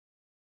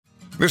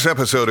This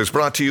episode is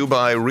brought to you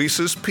by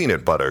Reese's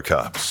Peanut Butter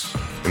Cups.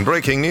 In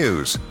breaking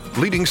news,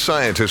 leading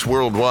scientists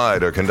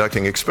worldwide are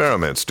conducting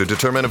experiments to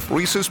determine if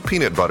Reese's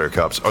Peanut Butter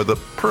Cups are the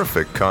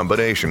perfect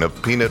combination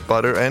of peanut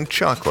butter and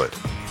chocolate.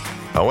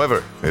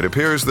 However, it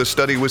appears the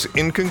study was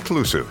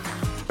inconclusive,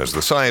 as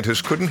the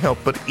scientists couldn't help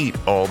but eat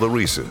all the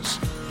Reese's.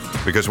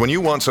 Because when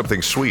you want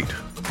something sweet,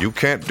 you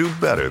can't do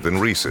better than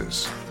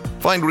Reese's.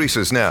 Find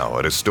Reese's now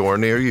at a store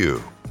near you.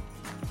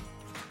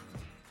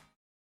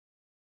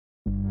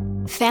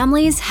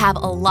 Families have a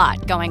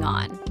lot going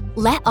on.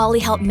 Let Ollie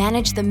help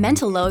manage the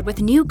mental load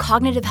with new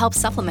cognitive help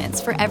supplements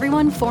for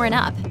everyone 4 and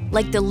up,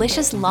 like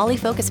delicious Lolly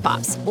Focus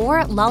Pops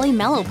or Lolly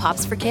Mellow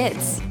Pops for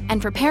kids.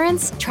 And for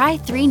parents, try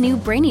 3 new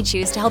Brainy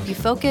Chews to help you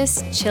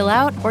focus, chill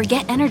out, or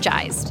get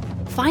energized.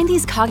 Find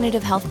these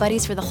cognitive health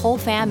buddies for the whole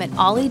fam at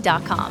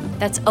ollie.com.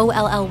 That's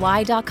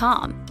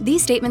OLLY.com.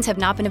 These statements have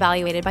not been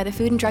evaluated by the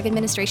Food and Drug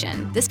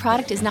Administration. This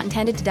product is not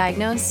intended to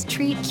diagnose,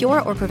 treat,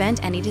 cure, or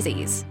prevent any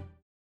disease.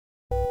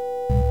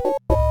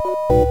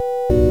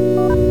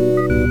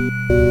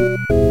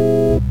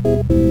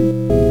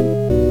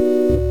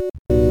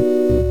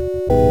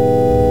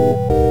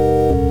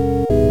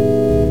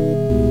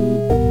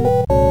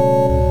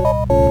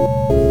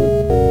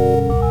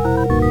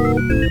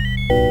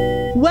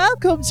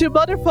 Welcome to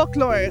Mother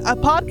Folklore, a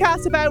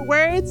podcast about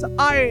words,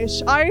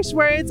 Irish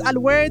words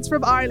and words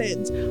from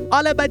Ireland.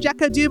 Alla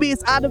Majeka Dubi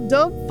is Adam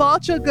Dunn,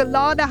 Fáilte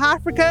Galana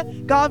Africa,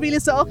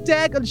 Gavilis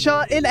Uchteg and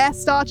Shaw Il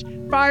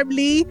Estach, Farm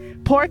Lee,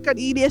 Pork and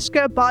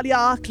Inishka, Balia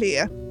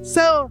Aklia.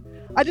 So,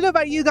 I don't know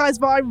about you guys,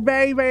 but I'm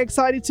very, very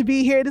excited to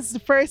be here. This is the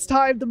first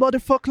time the Mother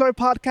Folklore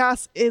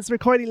podcast is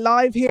recording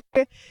live here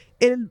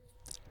in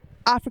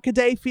Africa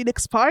Day,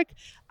 Phoenix Park.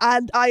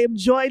 And I am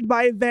joined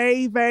by a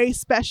very, very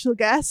special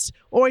guest,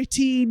 RT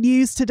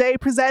News Today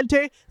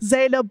presenter,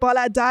 Zainab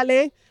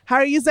Boladale. How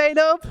are you,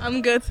 Zainab?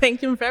 I'm good,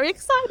 thank you. I'm very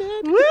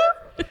excited.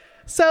 Woo!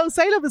 So,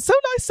 Zainab, it's so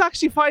nice to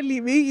actually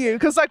finally meet you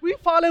because, we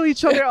follow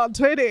each other on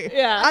Twitter.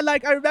 Yeah. And, I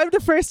remember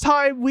the first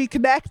time we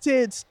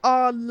connected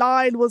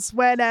online was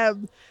when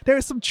there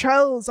were some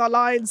trolls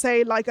online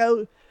saying,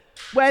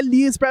 when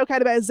news broke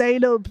out about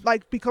Zainab,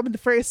 becoming the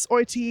first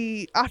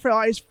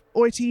Afro-Irish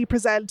RT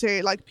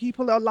presenter,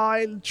 people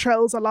online,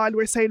 trolls online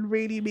were saying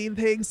really mean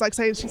things,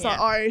 saying she's not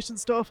Irish and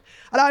stuff.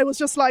 And I was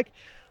just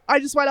I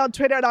just went on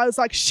Twitter and I was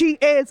like, she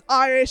is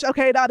Irish.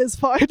 Okay, that is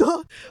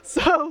final.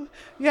 So,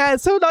 yeah,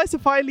 it's so nice to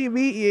finally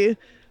meet you.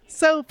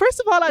 So,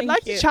 first of all, I'd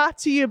like to chat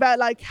to you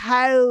about,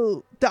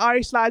 how the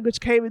Irish language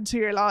came into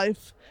your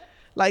life.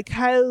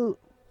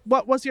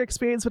 What was your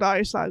experience with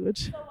Irish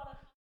language?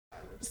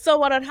 So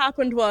what had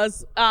happened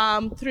was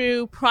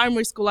through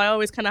primary school, I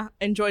always kind of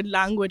enjoyed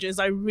languages.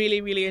 I really,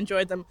 really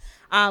enjoyed them.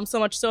 So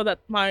much so that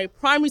my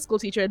primary school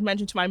teacher had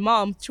mentioned to my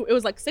mom, it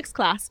was 6th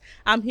class,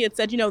 he had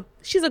said,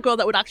 she's a girl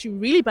that would actually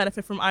really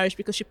benefit from Irish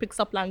because she picks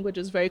up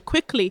languages very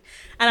quickly.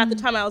 And at the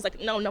time I was like,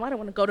 no, I don't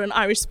want to go to an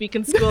Irish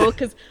speaking school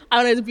because I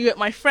wanted to be with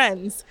my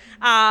friends.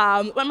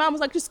 My mom was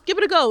like, just give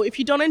it a go. If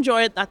you don't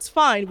enjoy it, that's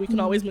fine. We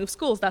can always move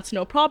schools. That's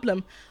no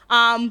problem.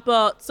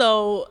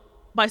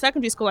 By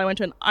secondary school, I went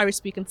to an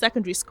Irish-speaking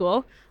secondary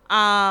school.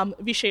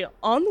 Vishay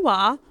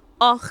Onwa.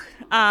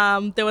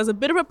 There was a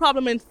bit of a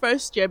problem in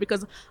first year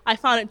because I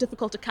found it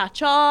difficult to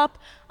catch up.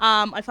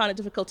 I found it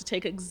difficult to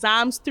take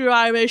exams through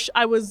Irish.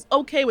 I was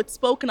okay with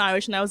spoken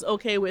Irish and I was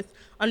okay with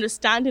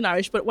understanding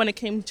Irish. But when it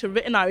came to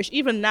written Irish,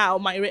 even now,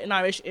 my written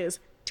Irish is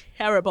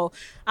terrible.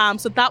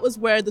 So that was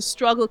where the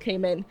struggle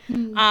came in.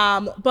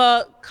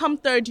 But come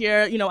third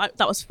year,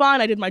 that was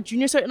fine. I did my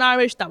junior cert in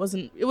Irish.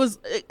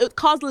 It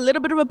caused a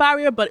little bit of a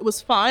barrier, but it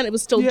was fine. It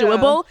was still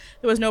doable.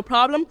 There was no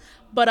problem.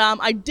 But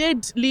I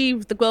did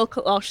leave the Gael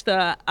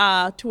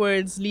Coláiste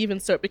towards leaving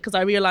cert because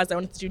I realized I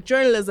wanted to do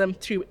journalism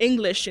through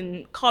English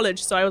in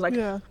college. So I was like,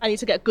 I need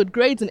to get good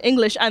grades in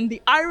English. And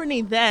the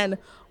irony then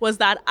was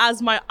that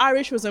as my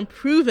Irish was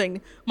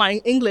improving,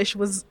 my English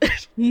was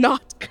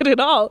not good at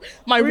all.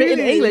 My written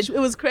English, it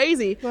was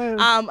crazy.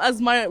 Wow. As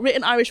my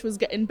written Irish was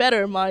getting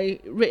better, my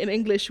written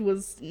English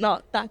was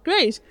not that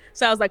great.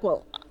 So I was like,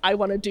 well, I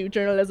want to do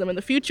journalism in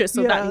the future,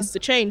 so that needs to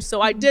change. So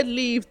I did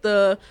leave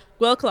the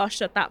Gael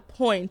Coláiste at that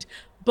point.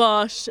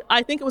 But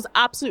I think it was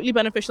absolutely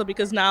beneficial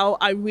because now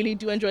I really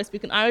do enjoy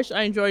speaking Irish.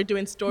 I enjoy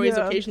doing stories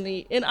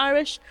occasionally in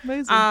Irish.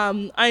 Amazing.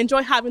 I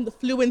enjoy having the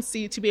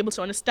fluency to be able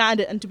to understand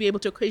it and to be able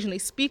to occasionally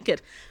speak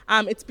it.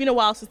 It's been a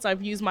while since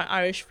I've used my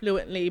Irish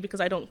fluently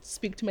because I don't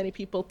speak to many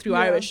people through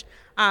Irish.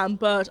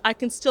 But I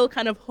can still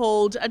kind of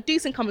hold a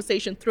decent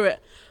conversation through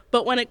it.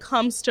 But when it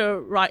comes to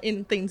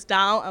writing things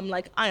down, I'm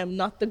like, I am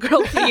not the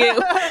girl for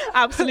you.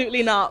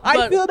 Absolutely not.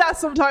 I feel that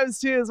sometimes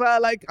too as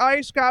well.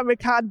 Irish grammar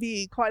can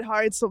be quite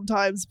hard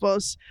sometimes,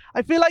 but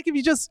I feel like if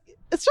you just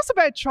it's just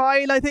about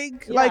trying, I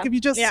think. Yeah. Like if you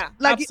just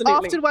like absolutely.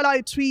 often when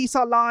I tweet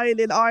online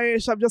in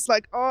Irish, I'm just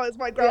like, oh, is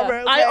my grammar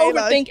okay? I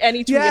overthink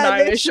any tweet in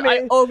Irish. literally.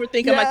 I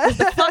overthink. I'm like, does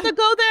the father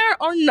go there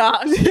or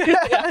not?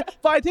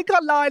 But I think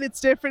online it's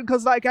different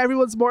because like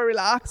everyone's more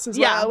relaxed as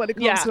well when it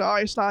comes to the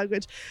Irish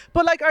language.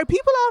 But like, are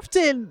people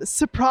often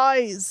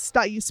surprised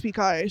that you speak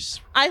Irish?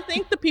 I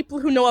think the people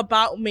who know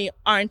about me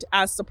aren't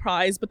as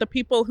surprised, but the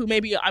people who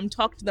maybe I'm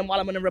talking to them while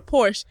I'm on a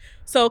report.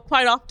 So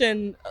quite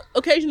often,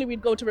 occasionally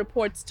we'd go to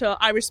reports to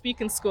Irish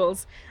speaking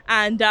schools,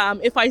 and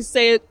if I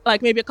say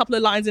like maybe a couple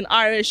of lines in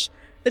Irish,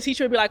 the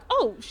teacher would be like,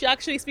 oh, she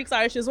actually speaks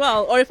Irish as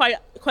well. Or if I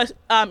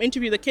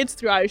interview the kids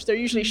through Irish, they're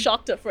usually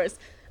shocked at first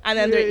and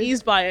then they're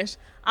eased by it.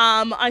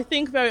 I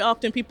think very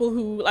often people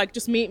who like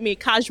just meet me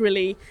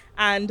casually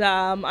and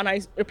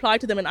I reply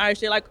to them in Irish,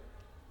 they're like,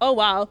 oh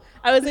wow,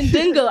 I was in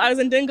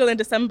Dingle in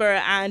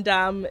December, and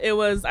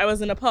I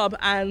was in a pub,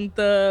 and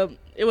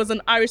it was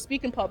an Irish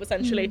speaking pub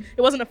essentially.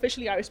 It wasn't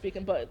officially Irish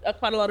speaking, but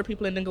quite a lot of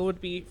people in Dingle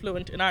would be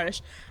fluent in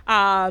Irish.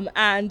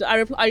 And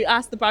I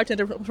asked the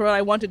bartender for what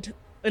I wanted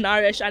in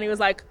Irish, and he was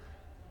like,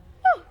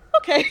 oh,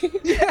 okay.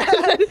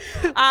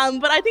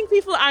 But I think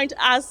people aren't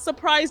as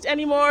surprised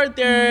anymore.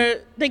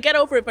 They get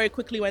over it very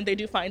quickly when they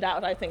do find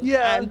out, I think.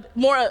 Yeah. And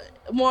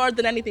more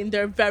than anything,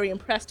 they're very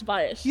impressed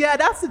by it. Yeah,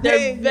 that's the They're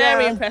thing.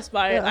 very impressed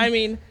by it. I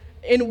mean,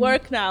 in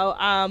work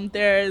now,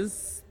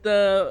 there's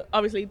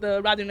obviously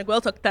the Radio na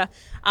Gaeltachta,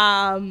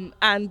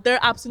 and they're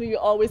absolutely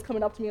always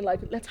coming up to me and like,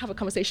 let's have a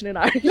conversation in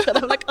Irish. And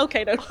I'm like,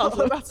 okay, no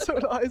problem. Oh, that's so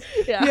nice.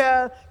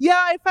 Yeah.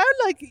 I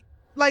found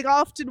like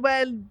often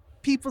when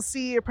people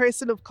see a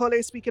person of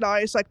colour speaking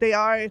Irish, like they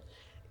are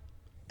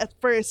at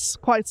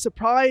first quite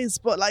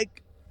surprised, but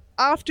like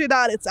after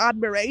that it's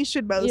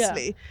admiration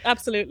mostly. Yeah,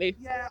 absolutely.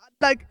 Yeah,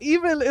 like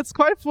even it's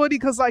quite funny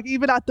because like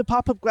even at the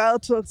pop-up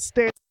Gaeltacht,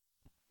 there's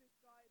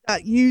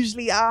that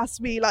usually asks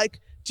me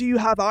like, do you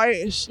have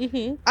Irish?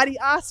 And he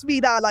asked me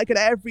that like at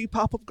every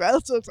pop-up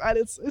Gaeltacht, and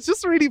it's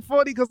just really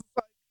funny because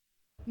like,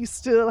 you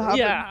still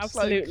haven't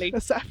absolutely. like,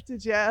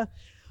 accepted.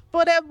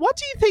 But what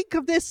do you think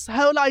of this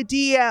whole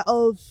idea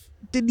of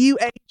the new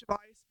age of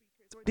Irish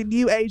speakers, or the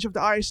new age of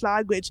the Irish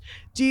language?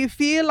 Do you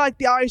feel like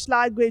the Irish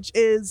language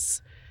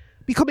is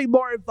becoming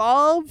more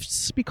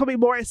evolved, becoming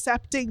more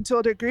accepting to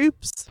other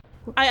groups?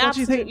 I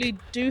absolutely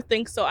do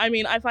think so. I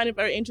mean, I find it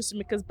very interesting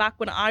because back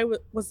when I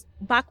was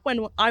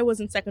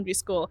in secondary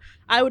school,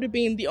 I would have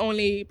been the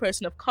only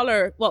person of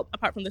color. Well,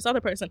 apart from this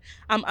other person,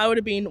 I would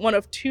have been one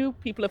of two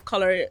people of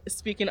color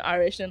speaking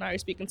Irish in an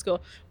Irish speaking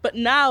school. But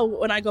now,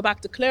 when I go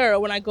back to Clare, or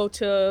when I go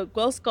to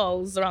Gael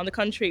schools around the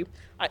country,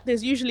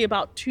 there's usually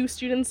about 2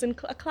 students in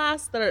a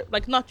class that are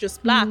like not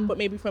just black, but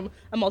maybe from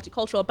a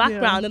multicultural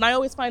background. And I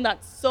always find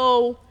that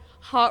so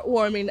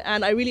heartwarming,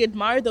 and I really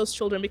admire those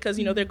children because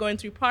they're going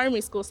through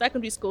primary school,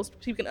 secondary school,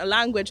 speaking a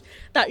language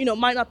that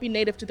might not be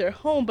native to their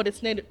home, but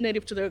it's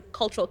native to their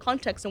cultural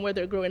context and where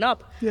they're growing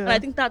up. And I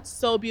think that's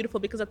so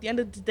beautiful because at the end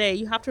of the day,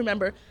 you have to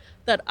remember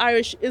that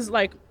Irish is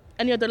like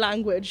any other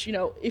language.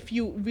 If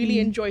you really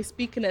enjoy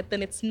speaking it,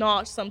 then it's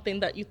not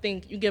something that you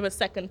think you give a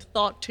second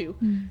thought to.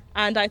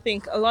 And I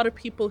think a lot of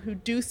people who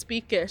do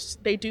speak it,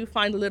 they do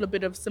find a little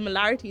bit of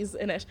similarities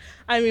in it.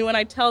 I mean, when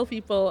I tell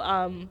people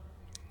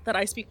that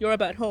I speak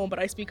Yoruba at home, but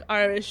I speak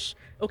Irish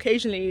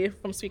occasionally if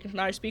I'm speaking to an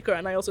Irish speaker,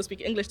 and I also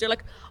speak English, they're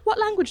like, what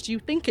language do you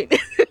think in?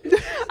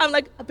 I'm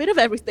like, a bit of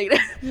everything.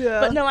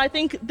 But no, I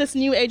think this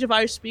new age of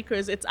Irish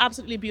speakers, it's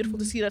absolutely beautiful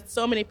to see that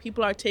so many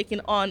people are taking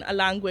on a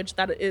language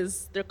that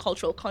is their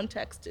cultural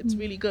context. It's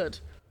really good.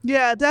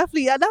 Yeah,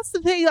 definitely. And that's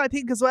the thing I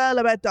think as well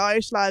about the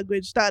Irish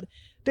language, that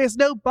there's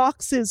no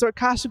boxes or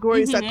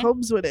categories that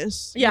comes with it.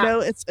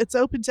 It's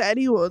open to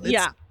anyone.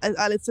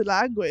 And it's a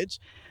language.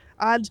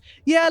 And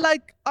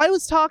like I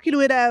was talking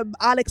with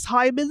Alex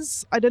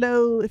Hymans. I don't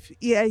know if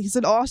he's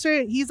an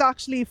author. He's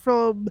actually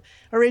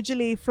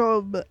originally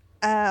from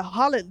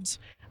Holland,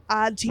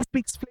 and he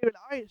speaks fluent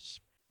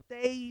Irish.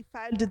 They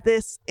founded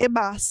this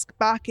IMASC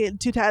back in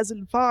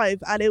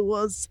 2005, and it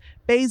was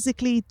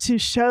basically to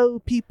show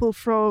people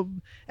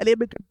from an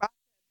immigrant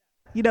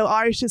background,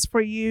 Irish is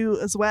for you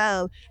as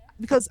well.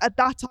 Because at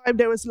that time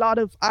there was a lot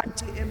of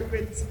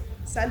anti-immigrant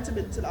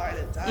sentiment in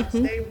Ireland,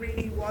 and they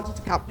really wanted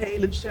to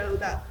campaign and show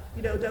that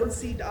don't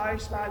see the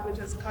Irish language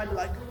as kind of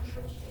like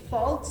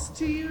false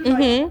to you,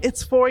 like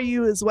it's for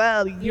you as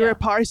well. You're a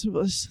part of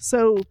it.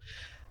 So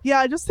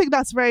I just think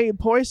that's very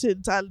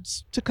important, and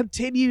to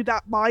continue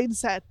that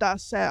mindset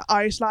that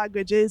Irish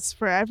language is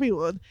for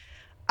everyone.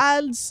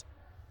 And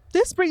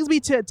this brings me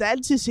to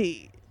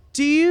identity.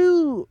 Do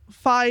you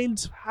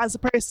find, as a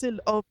person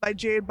of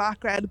Nigerian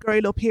background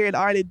growing up here in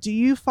Ireland, do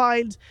you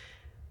find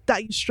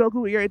that you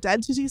struggle with your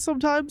identity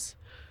sometimes?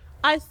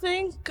 I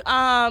think,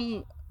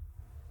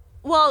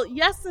 well,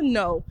 yes and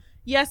no.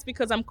 Yes,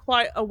 because I'm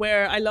quite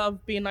aware. I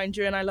love being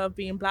Nigerian. I love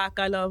being black.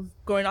 I love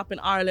growing up in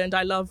Ireland.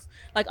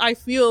 I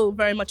feel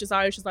very much as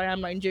Irish as I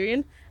am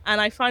Nigerian.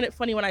 And I find it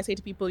funny when I say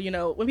to people,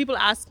 when people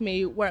ask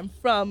me where I'm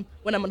from,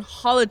 when I'm on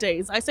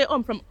holidays, I say, oh,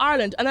 I'm from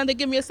Ireland. And then they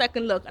give me a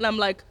second look and I'm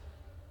like,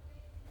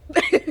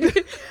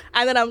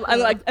 And then I'm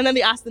like, and then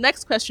they asked the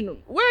next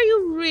question, where are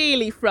you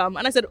really from?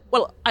 And I said,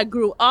 well, I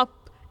grew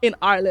up in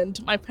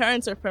Ireland. My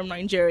parents are from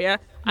Nigeria.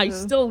 I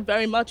still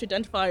very much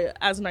identify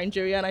as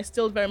Nigerian, and I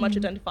still very much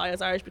identify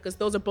as Irish, because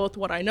those are both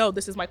what I know.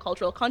 This is my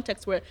cultural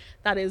context, where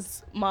that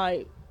is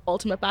my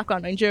ultimate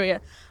background, Nigeria.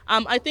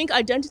 I think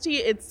identity,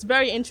 it's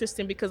very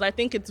interesting, because I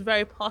think it's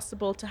very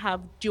possible to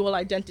have dual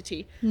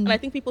identity. And I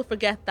think people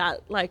forget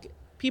that. Like,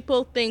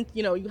 people think,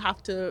 you know, you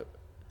have to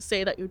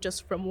say that you're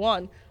just from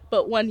one.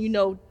 But when you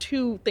know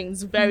two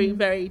things very,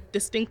 very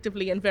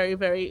distinctively and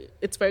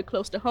it's very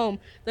close to home,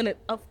 then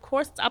of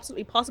course it's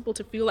absolutely possible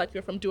to feel like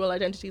you're from dual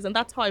identities. And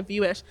that's how I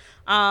view it.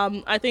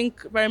 I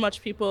think very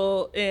much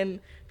people in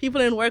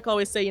work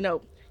always say, you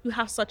know,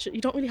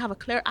 you don't really have a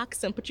clear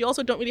accent, but you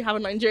also don't really have a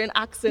Nigerian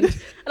accent.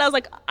 And I was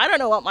like, I don't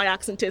know what my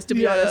accent is, to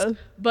be honest.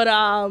 But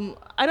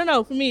I don't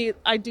know. For me,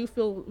 I do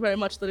feel very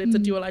much that it's a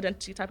dual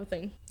identity type of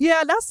thing.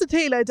 Yeah, that's the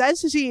thing.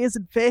 Identity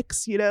isn't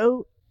fixed, you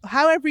know.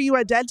 However you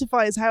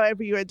identify is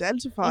however you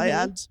identify.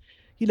 And,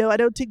 you know, I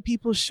don't think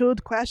people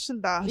should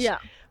question that. Yeah.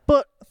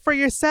 But for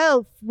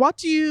yourself,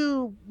 would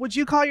you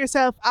call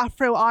yourself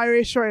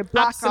Afro-Irish or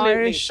Black Absolutely.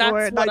 Irish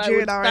or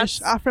Nigerian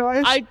Irish?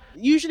 Afro-Irish? I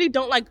usually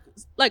don't like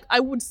I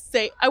wouldn't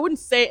say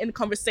it in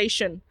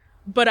conversation,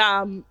 but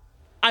I'm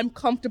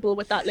comfortable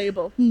with that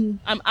label.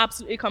 I'm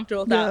absolutely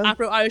comfortable with that.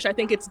 Afro-Irish, I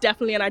think it's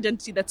definitely an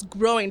identity that's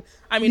growing.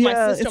 I mean,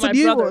 my sister, my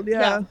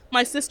brother,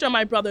 my sister and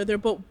my brother, they're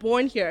both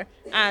born here,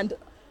 and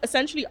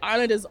essentially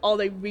Ireland is all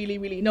they really,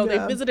 really know. They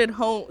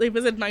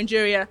visited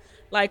Nigeria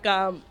like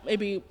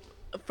maybe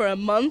for a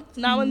month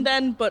now and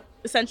then, but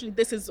essentially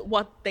this is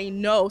what they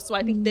know. So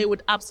I think they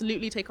would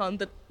absolutely take on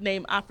the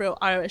name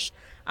Afro-Irish.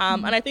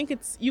 And I think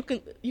you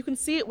can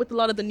see it with a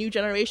lot of the new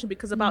generation,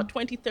 because about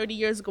 20, 30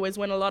 years ago is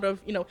when a lot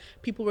of, you know,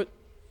 people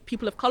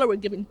of color were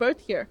giving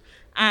birth here,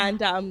 and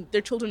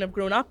their children have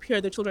grown up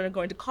here. Their children are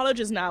going to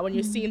colleges now, and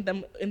you're seeing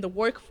them in the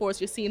workforce.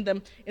 You're seeing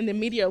them in the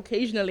media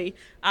occasionally.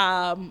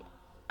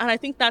 And I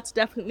think that's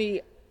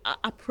definitely an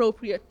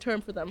appropriate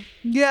term for them.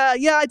 Yeah,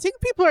 I think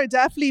people are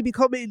definitely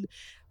becoming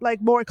like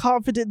more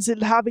confident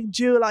in having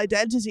dual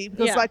identity,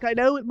 because like I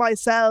know with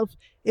myself,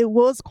 it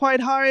was quite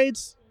hard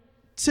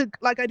to,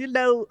 like, I didn't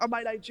know, am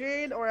I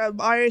Nigerian or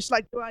am I Irish?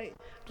 Like, do I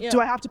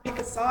have to pick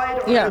a side,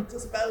 or am I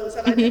just both?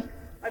 And I think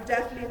I've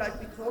definitely like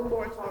become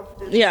more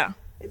confident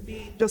in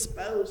being just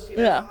both. You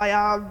know?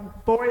 I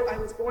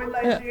was born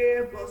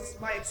Nigerian, but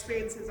my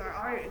experiences are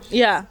Irish.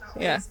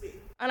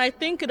 And I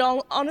think it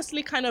all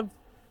honestly kind of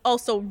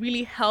also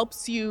really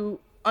helps you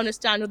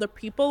understand other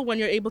people when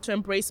you're able to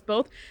embrace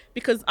both,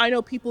 because I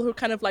know people who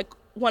kind of like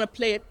want to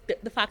play it,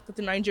 the fact that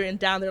they're Nigerian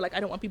down. They're like, I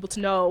don't want people to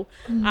know.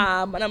 And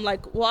I'm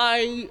like,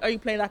 why are you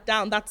playing that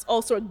down? That's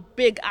also a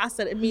big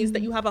asset. It means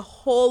that you have a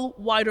whole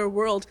wider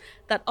world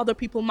that other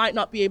people might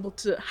not be able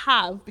to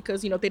have,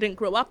 because, you know, they didn't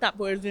grow up that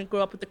way, they didn't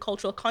grow up with the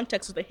cultural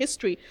context of the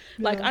history.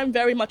 Like, I'm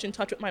very much in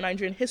touch with my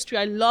Nigerian history.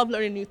 I love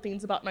learning new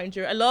things about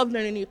Nigeria. I love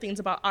learning new things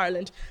about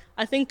Ireland.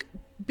 I think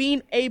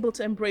being able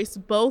to embrace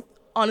both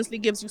honestly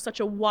gives you such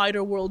a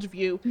wider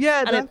worldview.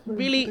 And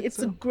it's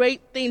a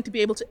great thing to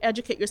be able to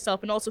educate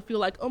yourself and also feel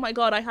like, oh my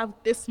God, I have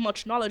this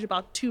much knowledge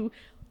about two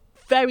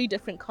very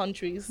different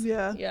countries.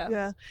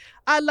 And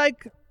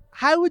like,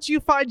 how would you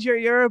find your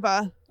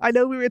Yoruba? I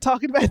know we were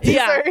talking about this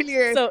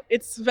earlier. So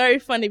it's very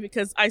funny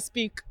because I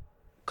speak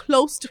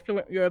close to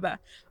fluent Yoruba,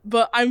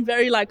 but I'm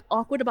very like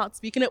awkward about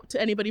speaking it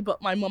to anybody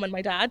but my mom and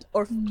my dad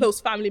or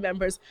close family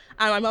members.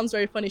 And my mom's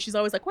very funny. She's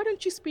always like, why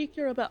don't you speak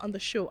Yoruba on the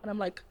show? And I'm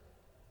like,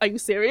 are you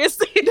serious?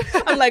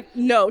 I'm like,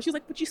 no. She's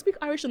like, but you speak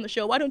Irish on the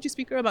show. Why don't you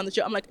speak Yoruba on the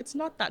show? I'm like, it's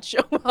not that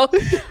show.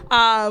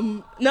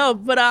 No,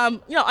 but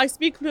you know, I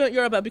speak fluent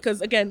Yoruba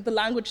because, again, the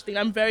language thing,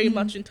 I'm very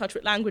much in touch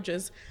with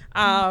languages.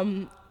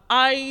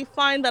 I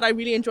find that I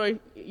really enjoy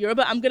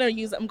Yoruba. I'm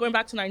going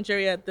back to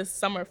Nigeria this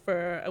summer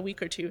for a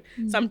week or two.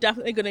 So I'm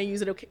definitely going to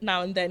use it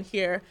now and then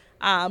here,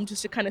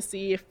 just to kind of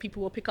see if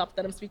people will pick up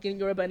that I'm speaking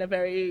Yoruba in a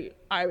very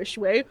Irish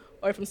way,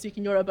 or if I'm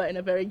speaking Yoruba in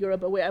a very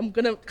Yoruba way. I'm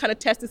going to kind of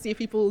test to see if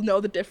people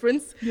know the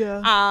difference.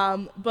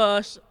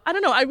 But I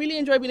don't know. I really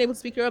enjoy being able to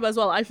speak Yoruba as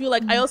well. I feel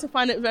like I also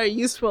find it very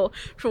useful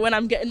for when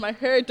I'm getting my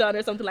hair done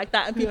or something like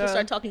that, and people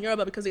start talking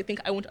Yoruba because they think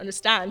I won't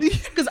understand.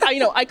 Because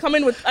I come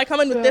in with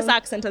this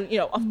accent, and, you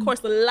know, of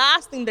course, the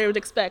last thing they would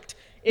expect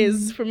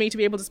is for me to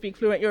be able to speak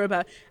fluent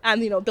Yoruba.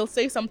 And, you know, they'll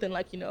say something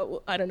like, you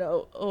know, I don't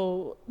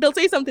know, they'll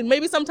say something,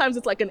 maybe sometimes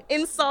it's like an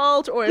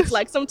insult, or it's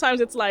like,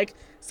 sometimes it's like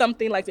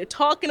something like they're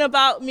talking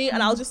about me,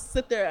 and I'll just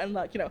sit there and,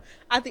 like, you know,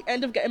 at the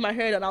end of getting my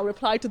hair done, I'll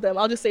reply to them.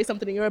 I'll just say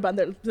something in Yoruba, and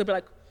they'll be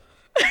like,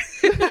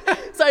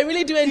 so I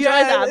really do enjoy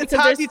that. It's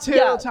handy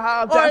to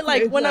have. Or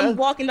like when I'm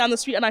walking down the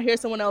street and I hear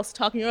someone else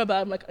talking Yoruba,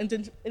 I'm like, and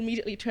then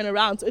immediately turn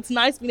around. So it's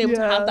nice being able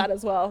to have that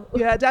as well.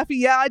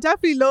 Definitely. I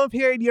definitely love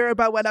hearing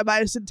Yoruba when I'm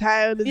out in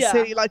town and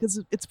city. Like,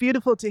 it's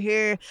beautiful to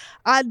hear.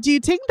 And do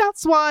you think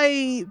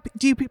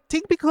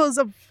because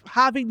of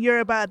having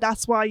Yoruba,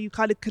 that's why you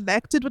kind of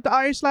connected with the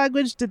Irish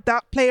language? Did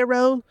that play a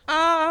role?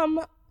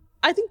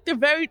 I think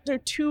they're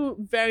two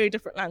very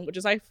different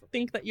languages. I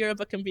think that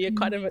Yoruba can be a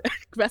quite an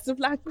aggressive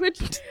language,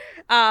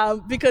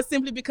 because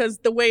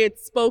the way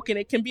it's spoken,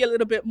 it can be a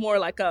little bit more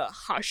like a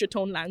harsher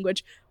tone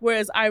language,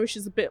 whereas Irish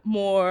is a bit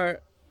more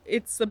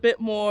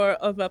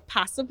of a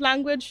passive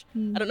language.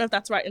 I don't know if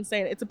that's right in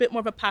saying it. It's a bit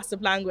more of a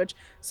passive language.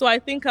 So I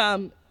think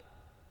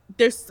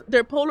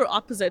they're polar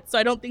opposites. So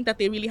I don't think that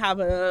they really have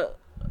a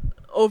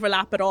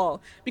overlap at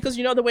all, because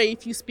you know the way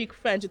if you speak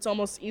French, it's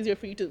almost easier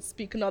for you to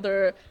speak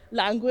another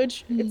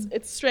language.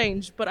 It's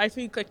strange, but I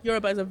think like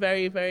Yoruba is a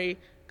very, very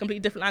completely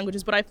different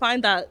languages. But I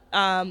find that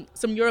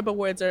some Yoruba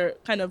words are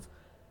kind of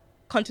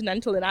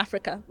continental in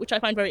Africa, which I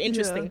find very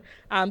interesting,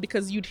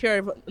 because you'd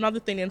hear another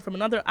thing in from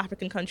another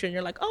African country and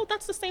you're like, oh,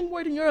 that's the same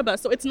word in Yoruba.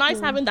 So it's nice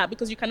having that,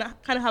 because you kind of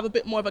have a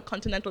bit more of a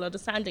continental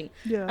understanding.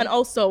 And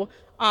also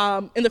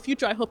in the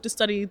future, I hope to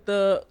study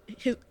the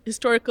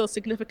historical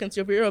significance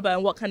of Yoruba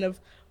and what kind of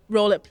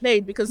role it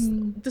played, because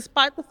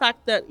despite the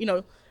fact that, you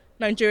know,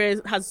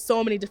 Nigeria has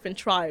so many different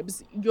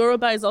tribes,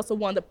 Yoruba is also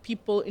one that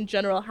people in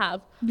general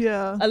have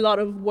a lot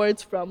of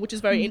words from, which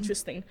is very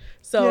interesting.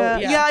 So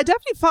I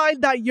definitely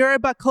find that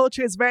Yoruba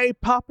culture is very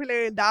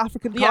popular in the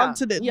African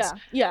continent.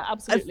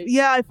 Absolutely.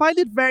 I find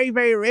it very,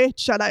 very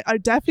rich, and I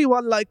definitely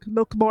want to like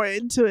look more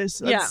into it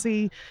and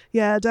see.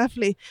 Yeah,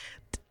 definitely.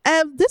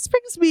 This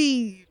brings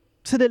me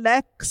to the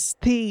next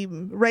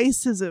theme,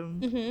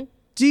 racism.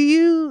 Do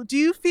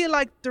you feel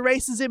like the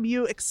racism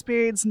you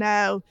experience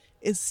now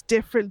is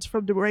different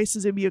from the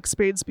racism you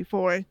experienced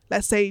before,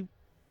 let's say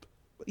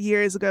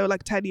years ago,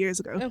 like 10 years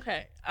ago?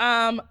 Okay.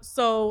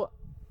 So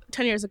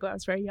 10 years ago, I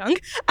was very young.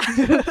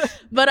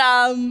 But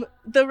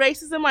the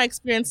racism I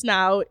experience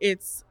now,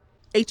 it's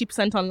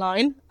 80%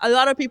 online. A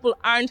lot of people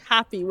aren't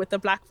happy with the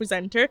Black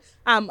presenter.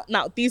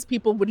 Now, these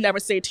people would never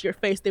say it to your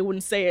face. They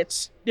wouldn't say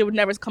it. They would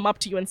never come up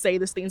to you and say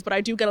these things. But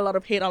I do get a lot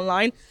of hate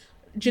online.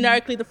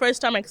 Generically, the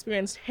first time I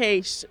experienced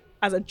hate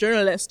as a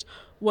journalist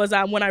was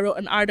when I wrote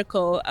an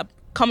article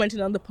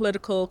commenting on the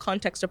political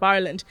context of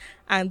Ireland,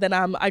 and then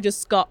I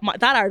just got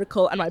that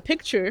article and my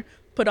picture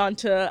put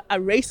onto a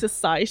racist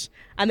site,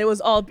 and it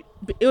was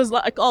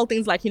like all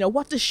things like, you know,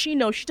 what does she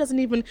know? She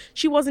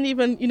wasn't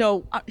even, you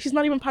know, she's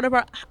not even part of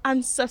our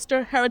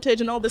ancestor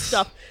heritage and all this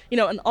stuff, you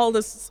know, and all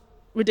this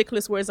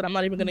ridiculous words that I'm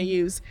not even going to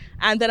use.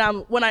 And then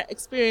when I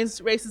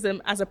experienced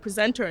racism as a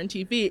presenter on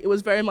TV, it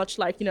was very much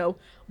like, you know,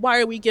 why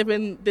are we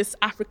giving this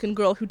African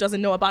girl who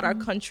doesn't know about our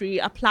country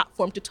a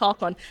platform to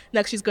talk on?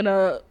 Next, she's going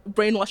to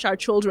brainwash our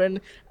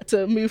children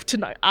to move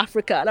to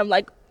Africa. And I'm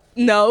like,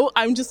 no,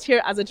 I'm just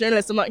here as a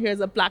journalist. I'm not here as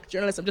a Black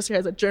journalist. I'm just here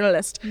as a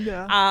journalist.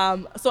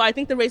 So I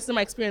think the racism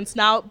I experience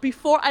now,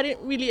 before I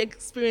didn't really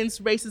experience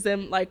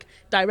racism like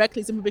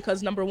directly, simply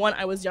because number one,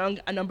 I was young,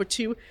 and number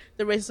two,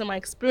 the racism I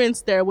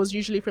experienced there was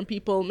usually from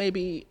people on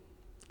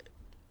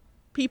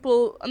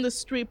the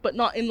street, but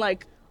not in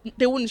like,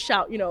 they wouldn't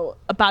shout, you know,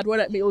 a bad word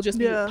at me. It will just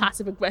be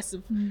passive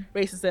aggressive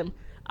racism.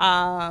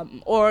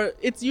 Or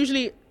it's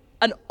usually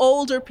an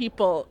older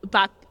people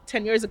back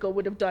 10 years ago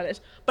would have done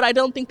it, but I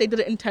don't think they did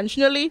it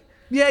intentionally.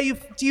 Do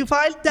you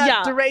find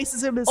that the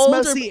racism is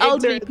mostly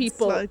elderly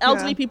people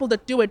people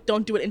that do it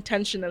don't do it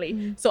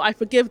intentionally, so I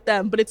forgive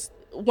them. But it's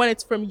when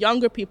it's from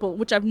younger people,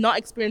 which I've not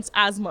experienced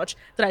as much,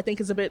 that I think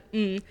is a bit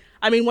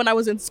I mean, when I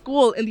was in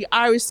school, in the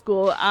Irish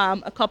school,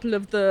 a couple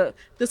of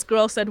this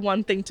girl said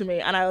one thing to me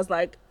and I was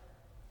like,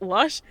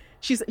 what?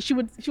 She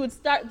would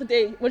start the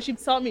day, when she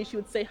saw me, she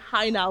would say,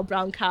 "Hi now,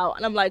 brown cow,"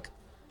 and I'm like,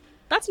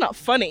 that's not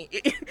funny.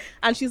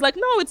 And she's like,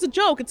 no, it's a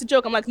joke.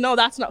 I'm like, no,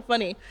 that's not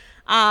funny.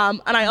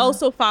 And I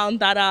also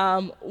found that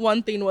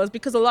one thing was,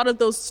 because a lot of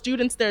those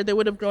students there, they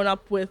would have grown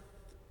up with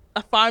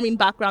a farming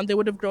background. They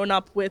would have grown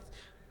up with,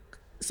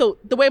 so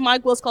the way my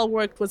Girls' School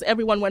worked was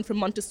everyone went from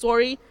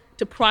Montessori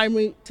to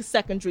primary to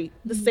secondary,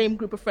 the same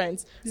group of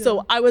friends.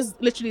 So I was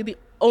literally the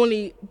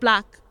only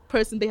Black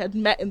person they had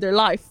met in their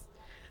life.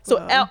 So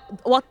the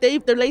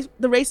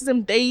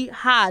racism they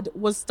had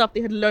was stuff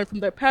they had learned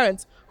from their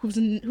parents, who've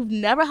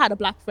never had a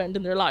Black friend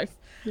in their life.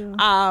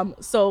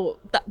 So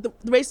the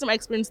racism I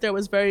experienced there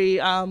was very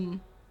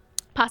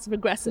passive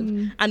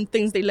aggressive, and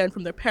things they learned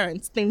from their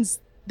parents,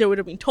 things they would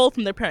have been told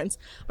from their parents.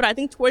 But I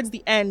think towards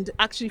the end,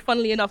 actually,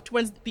 funnily enough,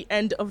 towards the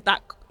end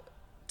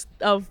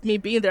of me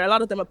being there, a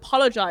lot of them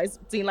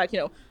apologized, saying like, you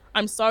know,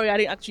 I'm sorry, I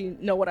didn't actually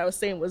know what I was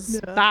saying was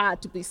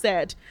bad to be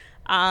said.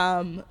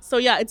 So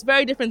yeah, it's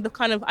very different. The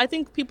kind of, I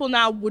think people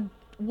now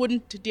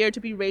wouldn't dare to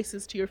be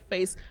racist to your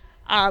face,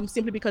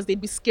 simply because they'd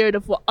be scared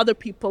of what other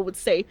people would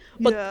say.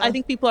 But I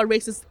think people are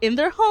racist in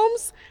their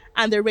homes,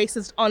 and they're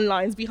racist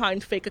online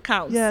behind fake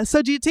accounts. Yeah.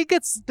 So do you think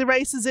it's the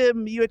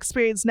racism you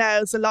experience now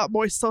is a lot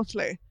more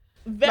subtler?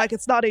 Like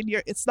it's not in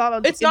your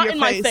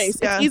my face.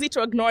 Yeah. It's easy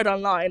to ignore it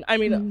online. I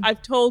mean,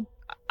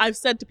 I've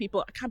said to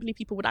people, I can't believe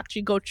people would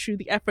actually go through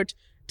the effort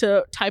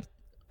to type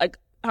like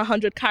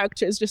 100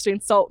 characters just to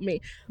insult me.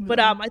 But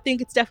I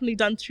think it's definitely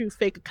done through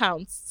fake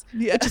accounts,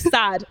 which is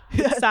sad.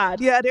 It's sad.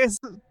 Yeah,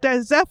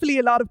 there's definitely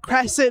a lot of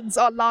crescents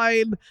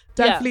online,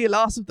 definitely a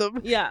lot of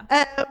them.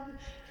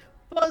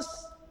 But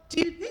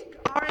do you think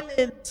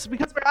Ireland,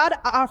 because we're at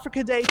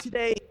Africa Day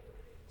today,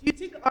 you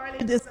think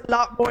Ireland is a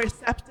lot more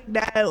accepting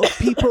now of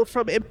people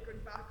from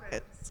immigrant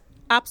backgrounds?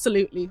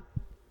 Absolutely.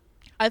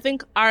 I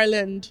think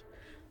Ireland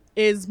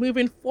is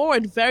moving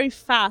forward very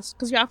fast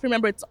because you have to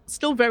remember it's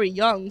still very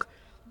young.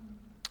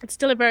 It's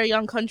still a very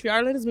young country.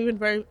 Ireland is moving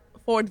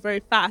forward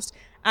very fast.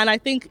 And I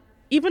think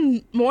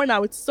even more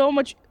now, it's so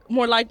much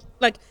more like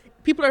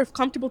people are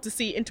comfortable to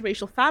see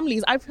interracial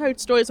families. I've heard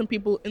stories from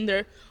people in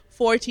their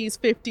 40s,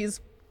 50s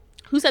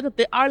who said that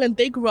the Ireland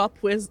they grew up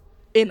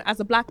in as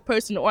a black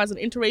person or as an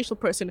interracial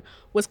person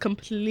was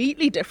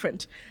completely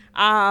different.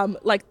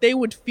 Like they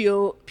would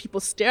feel people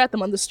stare at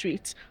them on the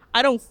street.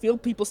 I don't feel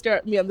people stare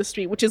at me on the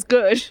street, which is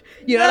good.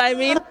 You know what I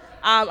mean?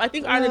 I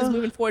think Ireland is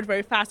moving forward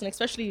very fast, and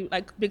especially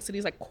like big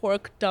cities like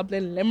Cork,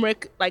 Dublin,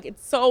 Limerick. Like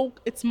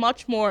it's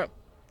much more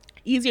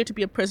easier to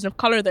be a person of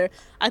colour there.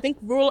 I think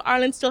rural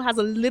Ireland still has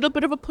a little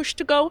bit of a push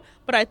to go,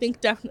 but I think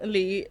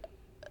definitely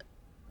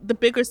the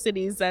bigger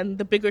cities and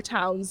the bigger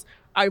towns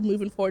are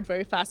moving forward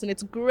very fast, and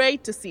it's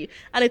great to see.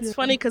 And it's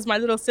funny because my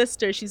little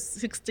sister, she's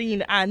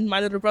 16, and my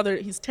little brother,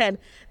 he's 10.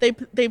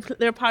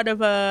 They're part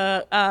of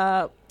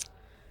a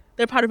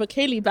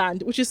Ceilidh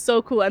band, which is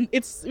so cool. And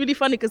it's really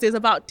funny because there's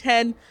about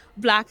 10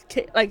 black,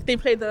 they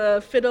play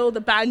the fiddle,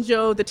 the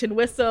banjo, the tin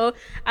whistle,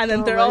 and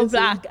then they're all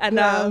black. And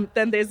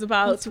then there's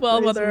about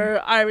 12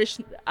 other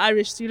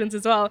Irish students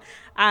as well.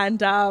 And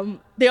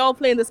they all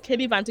play in this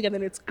Ceilidh band together,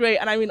 and it's great.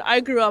 And I mean, I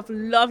grew up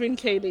loving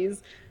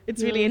Ceilidhs.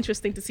 It's really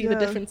interesting to see the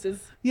differences.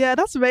 Yeah,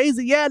 that's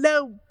amazing. Yeah,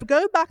 no,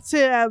 going back to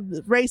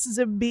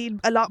racism being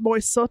a lot more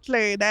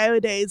subtler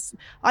nowadays,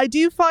 I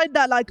do find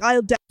that like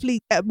I'll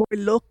definitely get more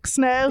looks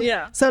now.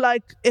 Yeah. So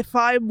like if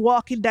I'm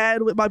walking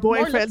down with my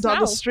boyfriend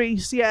on the street,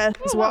 he's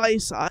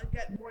white, I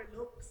get more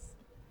looks.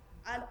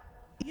 And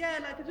yeah,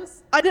 like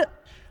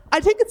I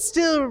think it's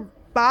still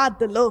bad,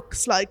 the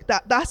looks, like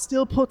that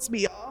still puts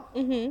me off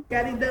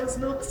getting those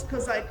looks,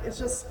 because like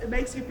it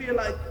makes me feel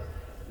like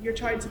you're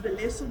trying to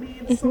belittle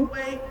me in some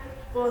way.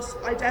 But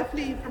I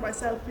definitely, for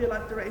myself, feel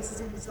like the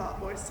racism is a lot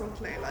more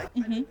subtler. Like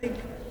I don't think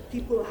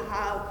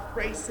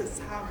racists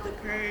have the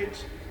courage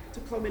to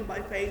come in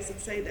my face and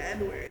say the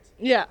N-word.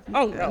 Yeah.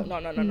 Oh no,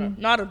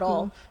 not at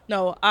all.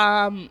 No.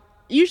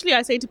 Usually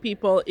I say to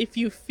people, if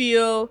you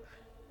feel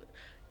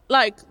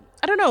like,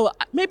 I don't know,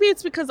 maybe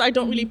it's because I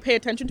don't really pay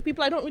attention to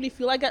people. I don't really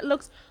feel I get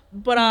looks,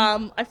 but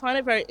I find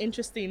it very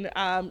interesting.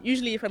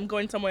 Usually if I'm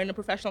going somewhere in a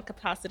professional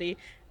capacity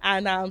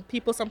and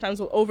people sometimes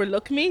will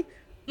overlook me.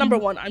 Number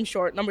one, I'm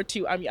short. Number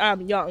two,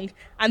 I'm young.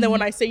 And then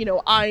when I say,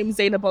 I'm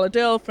Zainab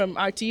Boladil from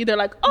RTE, they're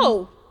like,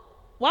 oh,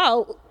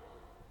 wow,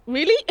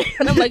 really?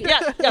 And I'm like,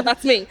 yeah,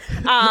 that's me.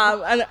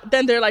 And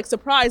then they're like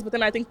surprised, but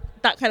then I think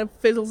that kind of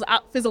fizzles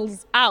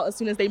out as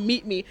soon as they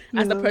meet me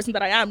as the person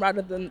that I am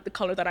rather than the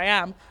color that I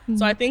am.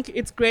 So I think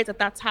it's great that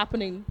that's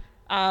happening.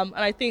 And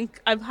I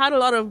think I've had a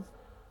lot of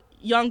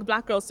young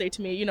black girls say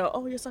to me,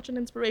 oh, you're such an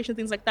inspiration,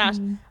 things like that.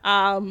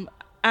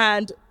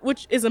 And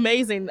which is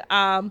amazing.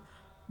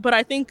 But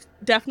I think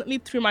definitely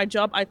through my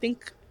job, I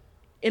think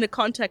in a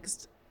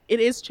context, it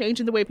is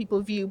changing the way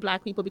people view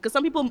black people, because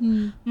some people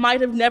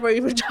might have never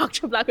even talked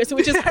to a black person,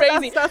 which is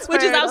crazy,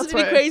 which is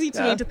absolutely crazy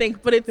to me to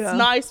think, but it's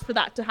nice for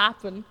that to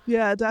happen.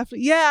 Yeah,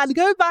 definitely. Yeah, and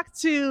going back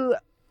to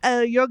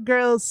young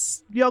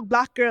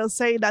black girls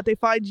saying that they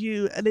find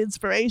you an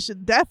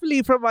inspiration,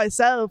 definitely for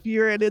myself,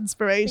 you're an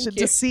inspiration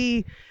to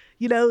see,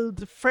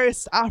 the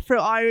first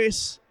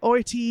Afro-Irish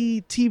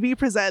RTE TV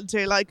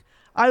presenter, like,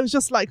 I was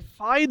just like,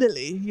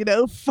 finally.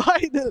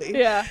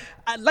 Yeah.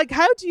 And like,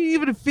 how do you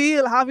even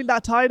feel having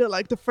that title,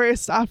 like the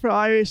first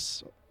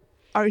Afro-Irish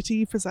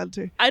RTE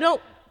presenter? I don't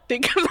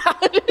think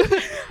about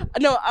it.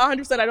 No,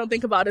 100% I don't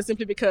think about it,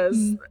 simply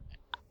because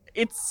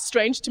it's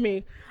strange to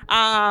me.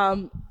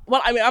 Well,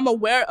 I mean, I'm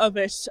aware of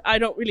it. I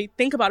don't really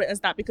think about it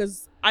as that,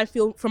 because I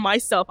feel for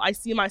myself, I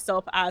see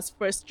myself as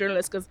first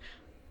journalist, because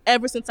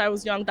ever since I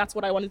was young, that's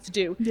what I wanted to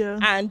do. Yeah.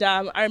 And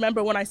I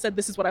remember when I said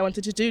this is what I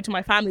wanted to do to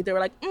my family, they were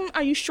like,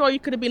 are you sure? You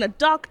could have been a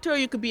doctor,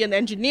 you could be an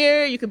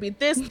engineer, you could be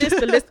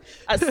the list,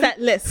 a set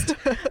list.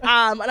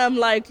 And I'm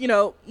like,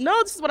 no,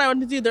 this is what I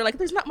want to do. They're like,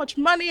 there's not much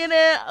money in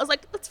it. I was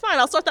like, that's fine,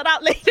 I'll sort that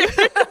out later.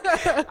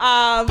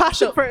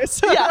 Passion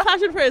first. Yeah,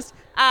 passion first.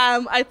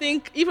 I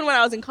think even when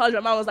I was in college, my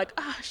mom was like,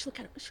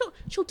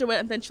 she'll do it,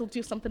 and then she'll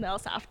do something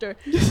else after.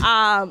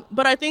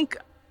 But I think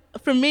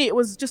for me, it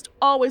was just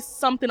always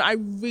something I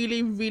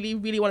really, really,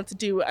 really wanted to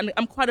do. And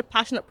I'm quite a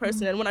passionate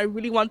person. And when I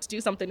really want to do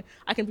something,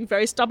 I can be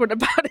very stubborn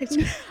about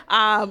it.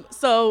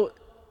 So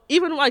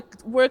even like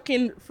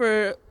working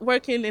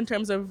in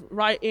terms of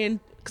writing,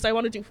 because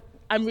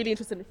I'm really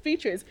interested in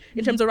features.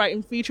 In terms of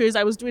writing features,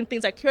 I was doing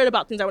things I cared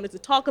about, things I wanted to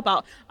talk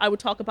about. I would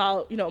talk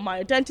about, my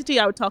identity.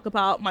 I would talk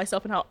about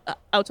myself, and how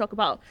I would talk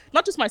about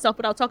not just myself,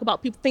 but I'll talk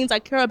about things I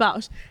care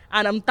about.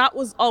 And that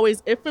was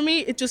always it for me.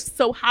 It just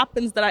so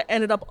happens that I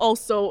ended up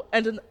also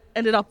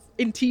ended up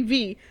in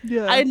TV.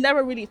 Yeah. I had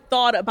never really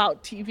thought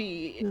about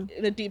TV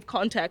in a deep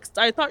context.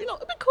 I thought,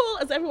 it'd be cool,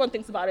 as everyone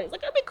thinks about it. It's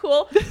like, it'd be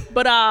cool.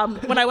 But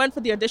when I went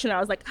for the audition, I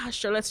was like,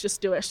 sure, let's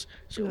just do it.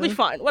 It'll be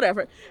fine,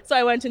 whatever. So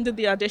I went and did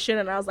the audition,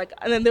 and I was like,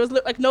 and then there was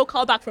like no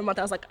callback for a month.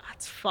 I was like,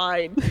 that's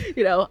fine,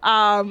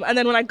 And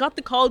then when I got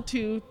the call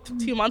 2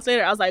 months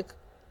later, I was like,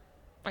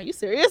 are you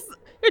serious?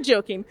 You're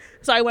joking.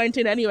 So I went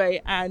in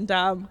anyway, and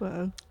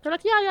they're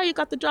like, yeah, you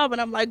got the job.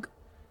 And I'm like,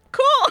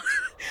 cool.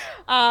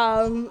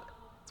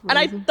 And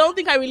I don't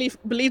think I really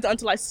believed it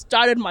until I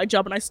started my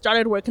job and I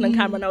started working on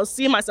camera, and I was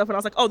seeing myself and I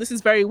was like, oh, this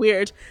is very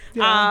weird.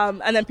 Yeah.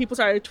 And then people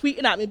started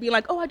tweeting at me being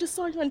like, oh, I just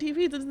saw you on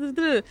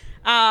TV.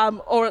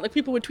 Or like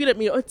people would tweet at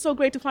me, oh, it's so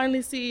great to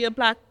finally see a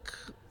black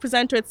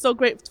presenter. It's so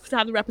great to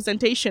have the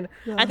representation.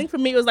 Yeah. I think for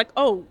me it was like,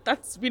 oh,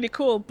 that's really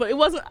cool. But it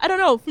wasn't, I don't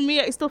know, for me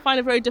I still find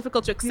it very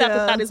difficult to accept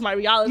that is my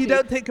reality. You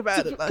don't think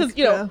about it. Because,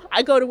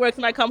 I go to work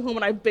and I come home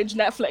and I binge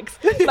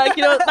Netflix. Like,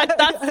 like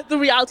that's the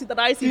reality that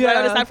I see. But I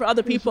understand for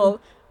other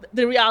people,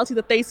 the reality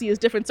that they see is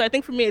different. So I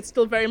think for me, it's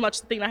still very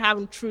much the thing I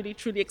haven't truly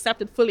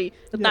accepted fully.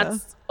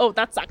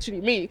 That's actually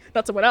me,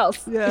 not someone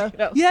else. Yeah,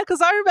 yeah.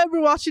 Because I remember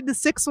watching the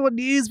 6-1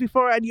 News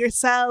before, and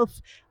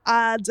yourself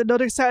and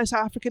another South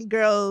African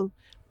girl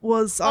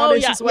was on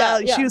it as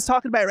well. She was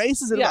talking about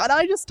racism, and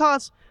I just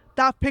thought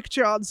that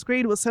picture on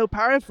screen was so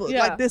powerful.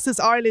 Like, this is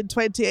Ireland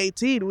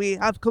 2018. We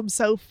have come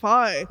so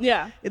far.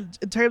 In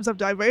terms of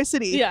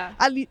diversity. Yeah,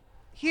 and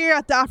here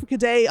at the Africa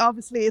Day,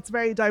 obviously it's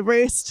very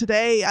diverse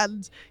today,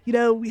 and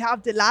we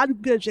have the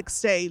language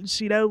exchange.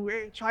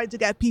 We're trying to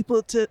get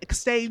people to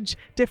exchange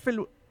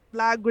different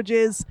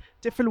languages,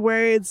 different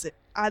words,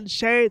 and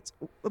share it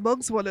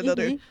amongst one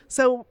another.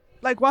 So,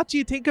 like, what do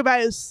you think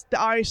about the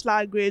Irish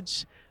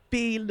language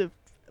being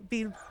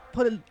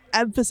put an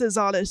emphasis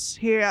on it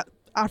here at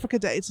Africa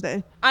Day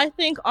today? I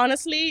think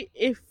honestly,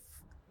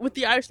 with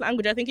the Irish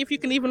language, I think if you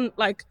can even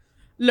like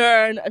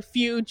learn a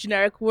few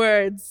generic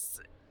words,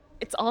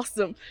 it's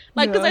awesome.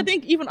 Like, because I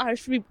think even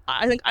Irish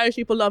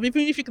people love,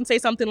 even if you can say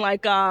something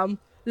like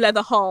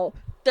leather hall,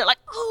 they're like,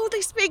 oh,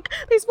 they spoke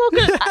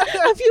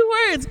a few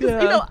words.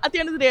 Because, at the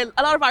end of the day,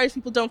 a lot of Irish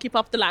people don't keep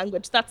up the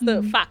language. That's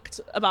the fact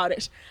about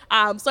it.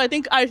 So I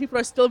think Irish people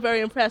are still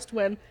very impressed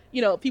when,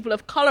 people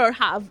of colour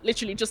have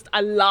literally just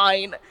a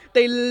line.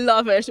 They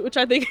love it, which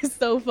I think is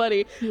so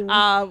funny.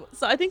 So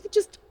I think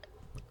just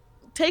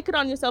take it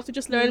on yourself to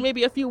just learn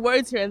maybe a few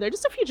words here and there,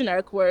 just a few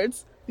generic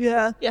words.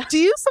 Yeah. Do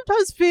you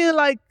sometimes feel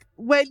like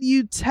when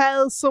you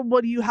tell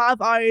someone you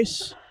have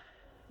Irish,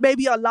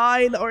 maybe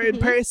online or in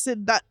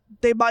person, that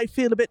they might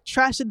feel a bit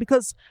trashed?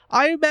 Because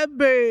I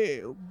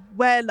remember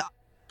when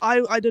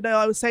I don't know,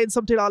 I was saying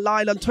something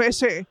online on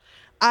Twitter,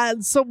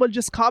 and someone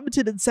just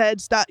commented and said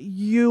that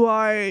you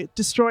are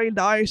destroying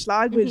the Irish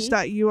language,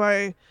 that you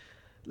are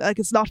like,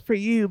 it's not for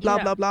you,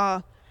 blah blah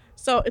blah.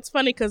 So it's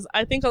funny because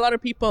I think a lot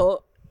of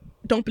people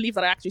don't believe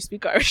that I actually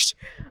speak Irish,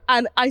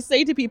 and I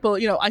say to people,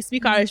 I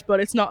speak Irish, but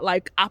it's not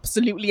like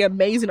absolutely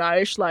amazing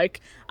Irish, like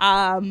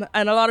and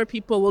a lot of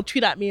people will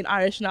tweet at me in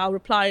Irish, and I'll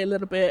reply a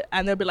little bit,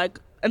 and they'll be like,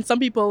 and some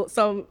people,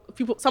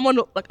 someone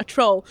like a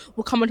troll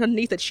will comment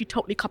underneath that she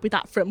totally copied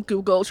that from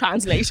Google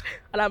Translate,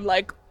 and I'm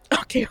like,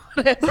 okay,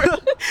 whatever.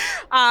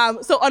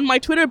 So on my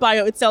Twitter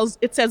bio, it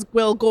says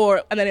Will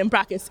Gore and then in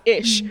brackets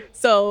ish.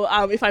 So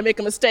if I make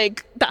a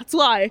mistake, that's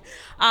why.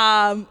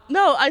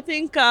 No, I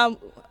think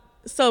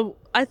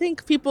I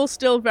think people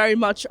still very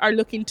much are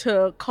looking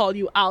to call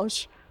you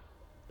out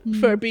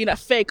for being a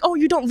fake. Oh,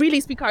 you don't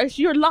really speak Irish.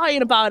 You're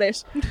lying about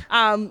it.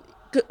 On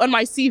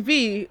my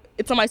CV,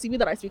 it's on my CV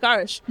that I speak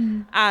Irish.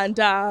 And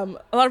a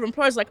lot of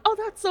employers are like, oh,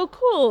 that's so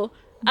cool.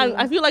 And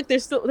I feel like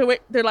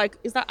they're like,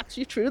 is that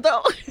actually true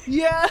though?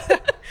 Yeah.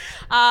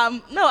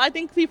 No, I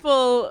think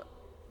people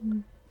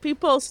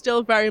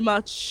still very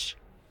much,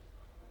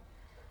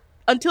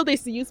 until they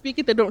see you speak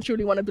it, they don't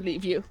truly want to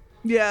believe you.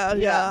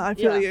 Yeah, I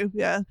feel you.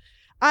 Yeah.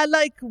 And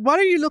like, what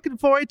are you looking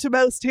forward to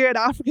most here at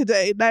Africa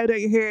Day now that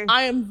you're here?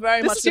 I am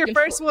very much. This is your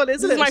first one,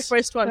 isn't it? This is my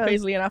first one,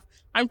 crazily enough.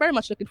 I'm very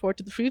much looking forward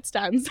to the food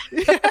stands.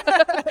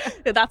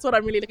 That's what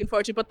I'm really looking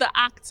forward to. But the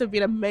acts have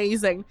been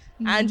amazing,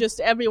 and just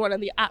everyone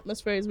and the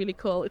atmosphere is really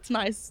cool. It's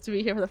nice to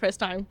be here for the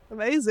first time.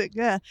 Amazing,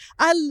 yeah.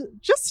 And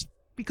just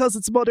because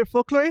it's Mother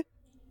Folklore,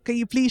 can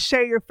you please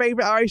share your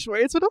favourite Irish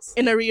words with us?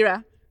 In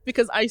Arira,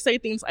 because I say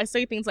things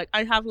like,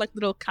 I have like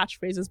little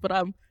catchphrases, but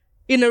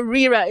In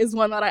Arira is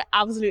one that I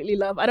absolutely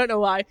love. I don't know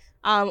why.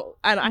 And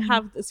I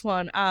have this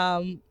one,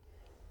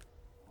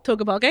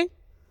 Togabage.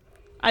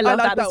 I love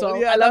that as well.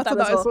 Yeah, I love that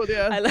as well.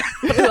 Yeah. I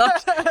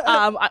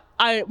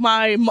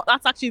love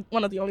that's actually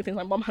one of the only things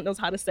my mom knows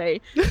how to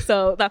say.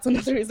 So that's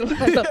another reason why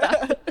I love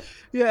that.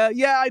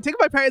 Yeah. I think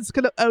my parents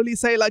can only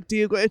say like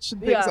Diogwich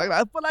and things like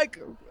that. But like,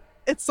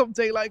 it's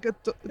something, like it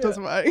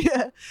doesn't matter.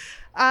 Yeah.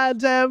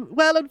 And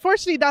well,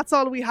 unfortunately, that's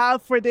all we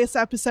have for this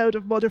episode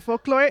of Mother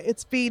Folklore.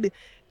 It's been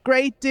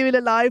great doing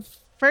a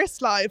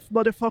first live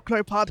Mother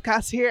Folklore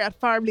podcast here at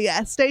Farmley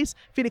Estate,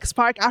 Phoenix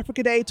Park,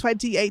 Africa Day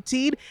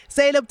 2018.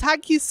 Zainab,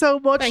 thank you so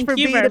much for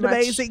being an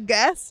amazing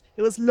guest.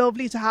 It was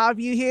lovely to have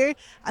you here.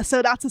 And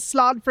so that's a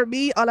slán for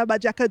me, Ola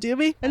Majeka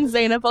Dumi. And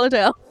Zainab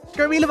Oladale.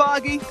 Gurmila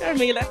Vagi.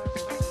 Carmela.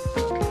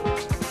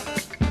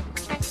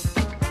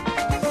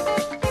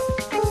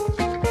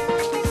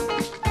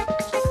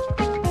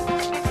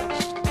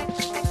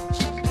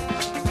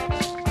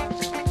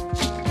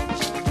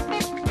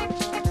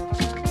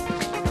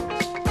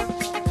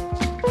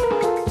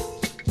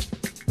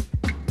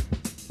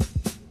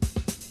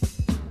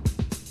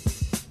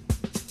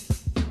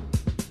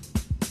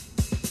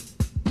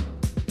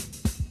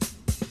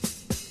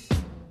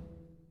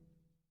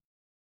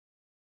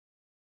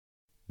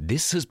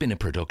 This has been a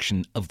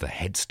production of the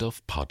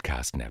Headstuff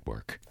Podcast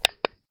Network.